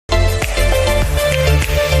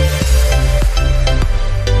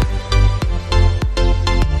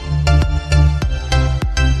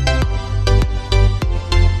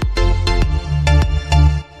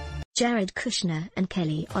Jared Kushner and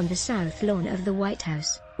Kelly on the South Lawn of the White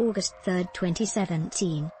House, August 3,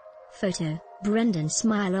 2017. Photo, Brendan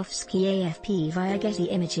Smilovsky AFP via Getty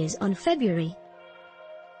Images on February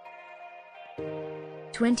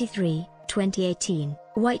 23, 2018,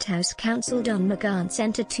 White House counsel Don McGahn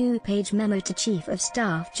sent a two-page memo to Chief of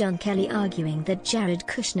Staff John Kelly arguing that Jared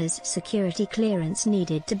Kushner's security clearance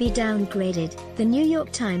needed to be downgraded. The New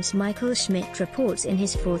York Times' Michael Schmidt reports in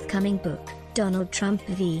his forthcoming book, Donald Trump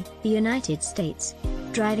v. the United States.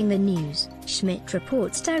 Driving the news, Schmidt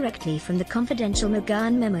reports directly from the confidential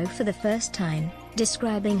McGahn memo for the first time,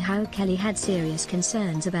 describing how Kelly had serious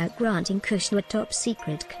concerns about granting Kushner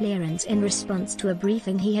top-secret clearance in response to a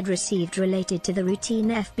briefing he had received related to the routine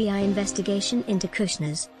FBI investigation into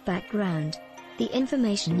Kushner's background. The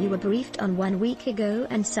information you were briefed on 1 week ago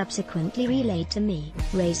and subsequently relayed to me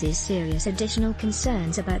raises serious additional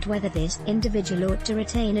concerns about whether this individual ought to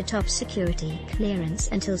retain a top security clearance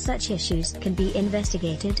until such issues can be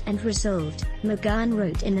investigated and resolved, McGahn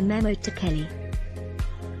wrote in the memo to Kelly.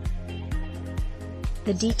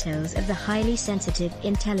 The details of the highly sensitive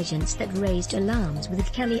intelligence that raised alarms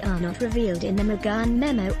with Kelly are not revealed in the McGahn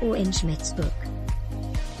memo or in Schmidt's book.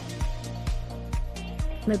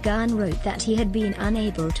 McGahn wrote that he had been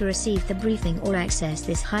unable to receive the briefing or access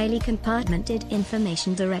this highly compartmented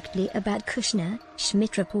information directly about Kushner,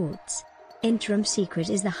 Schmidt reports. Interim secret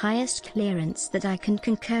is the highest clearance that I can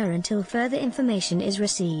concur until further information is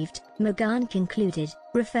received, McGahn concluded,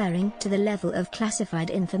 referring to the level of classified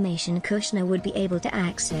information Kushner would be able to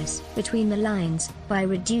access between the lines by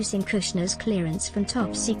reducing Kushner's clearance from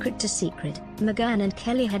top secret to secret. McGahn and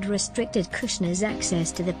Kelly had restricted Kushner's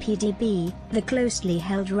access to the PDB, the closely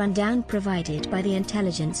held rundown provided by the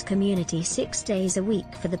intelligence community 6 days a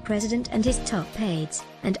week for the president and his top aides,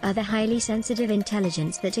 and other highly sensitive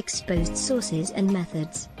intelligence that exposed sources and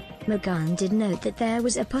methods. McGahn did note that there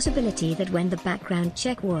was a possibility that when the background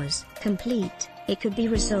check was complete, it could be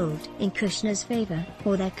resolved in Kushner's favor,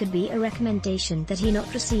 or there could be a recommendation that he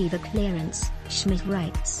not receive a clearance, Schmidt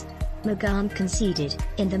writes. McGahn conceded,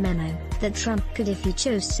 in the memo, that Trump could if he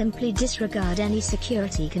chose simply disregard any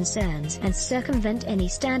security concerns and circumvent any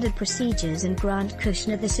standard procedures and grant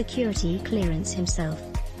Kushner the security clearance himself.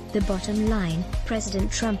 The bottom line,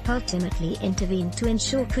 President Trump ultimately intervened to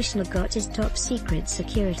ensure Kushner got his top-secret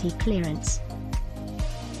security clearance.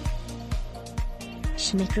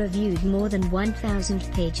 Schmidt reviewed more than 1,000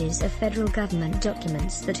 pages of federal government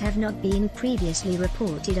documents that have not been previously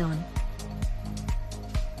reported on.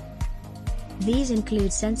 These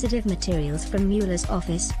include sensitive materials from Mueller's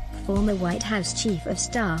office, former White House Chief of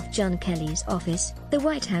Staff John Kelly's office, the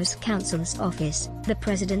White House counsel's office, the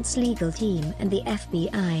president's legal team and the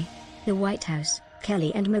FBI. The White House,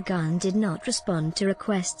 Kelly and McGahn did not respond to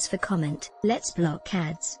requests for comment. Let's block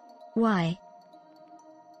ads. Why?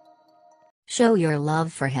 Show your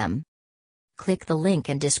love for him. Click the link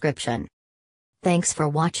in description. Thanks for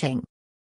watching.